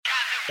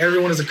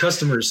everyone is a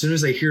customer as soon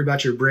as they hear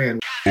about your brand.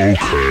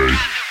 Okay.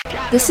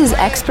 This is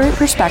Expert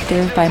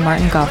Perspective by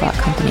Martin Gawlak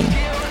Company.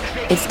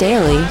 It's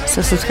daily,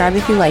 so subscribe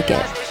if you like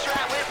it.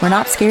 We're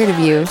not scared of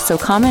you, so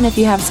comment if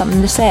you have something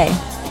to say.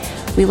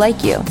 We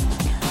like you.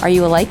 Are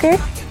you a liker?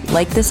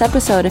 Like this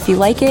episode if you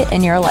like it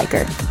and you're a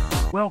liker.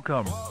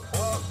 Welcome.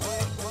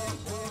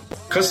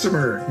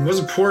 Customer. The most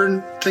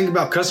important thing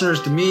about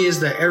customers to me is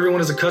that everyone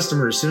is a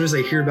customer as soon as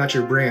they hear about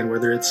your brand,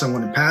 whether it's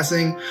someone in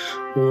passing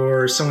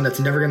or someone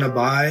that's never going to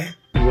buy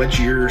what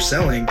you're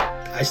selling.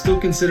 I still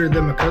consider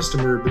them a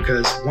customer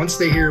because once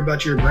they hear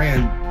about your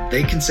brand,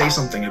 they can say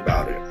something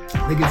about it.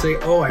 They can say,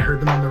 oh, I heard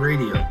them on the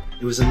radio.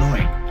 It was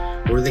annoying.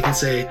 Or they can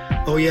say,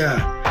 oh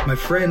yeah, my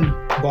friend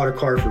bought a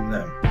car from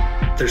them.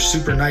 They're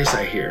super nice,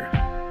 I hear.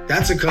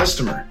 That's a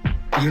customer.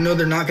 Even though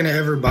they're not going to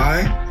ever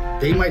buy,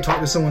 they might talk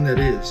to someone that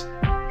is.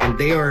 And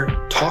they are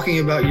talking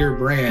about your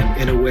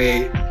brand in a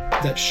way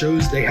that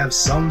shows they have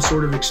some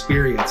sort of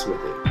experience with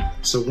it.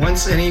 So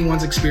once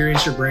anyone's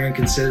experienced your brand,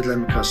 consider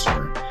them a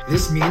customer.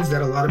 This means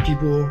that a lot of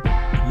people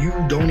you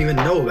don't even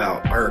know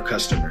about are a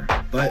customer.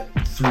 But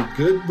through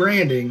good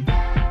branding,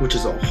 which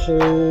is a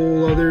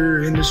whole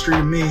other industry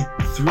to me,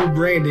 through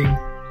branding,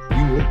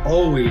 you will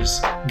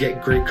always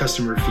get great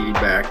customer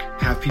feedback,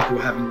 have people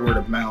having word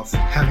of mouth,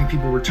 having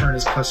people return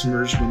as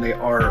customers when they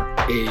are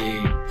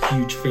a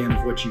huge fan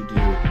of what you do,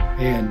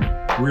 and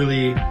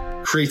really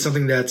create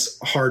something that's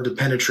hard to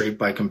penetrate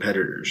by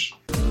competitors.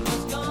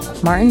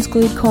 Martin's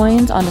glued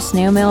coins onto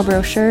snail mail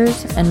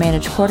brochures and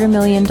manage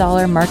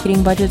 $250,000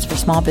 marketing budgets for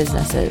small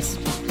businesses.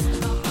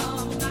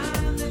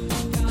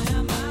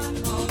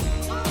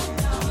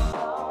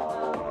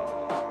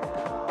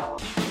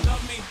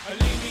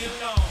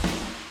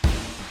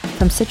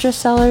 From citrus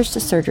sellers to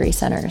surgery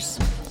centers.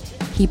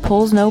 He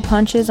pulls no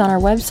punches on our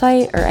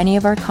website or any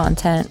of our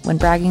content when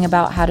bragging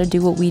about how to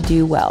do what we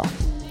do well.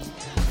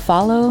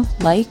 Follow,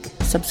 like,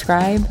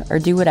 subscribe, or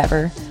do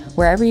whatever,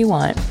 wherever you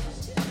want.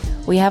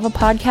 We have a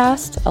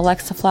podcast,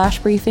 Alexa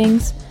Flash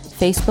Briefings,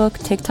 Facebook,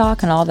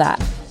 TikTok, and all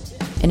that.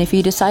 And if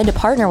you decide to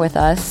partner with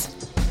us,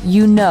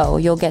 you know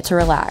you'll get to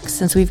relax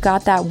since we've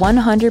got that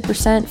 100%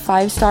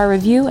 5-star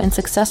review and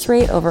success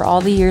rate over all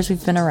the years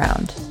we've been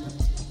around.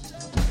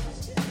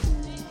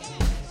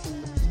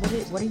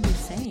 What are you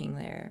saying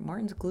there?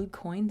 Martin's glued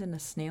coins in a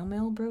snail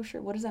mail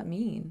brochure? What does that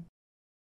mean?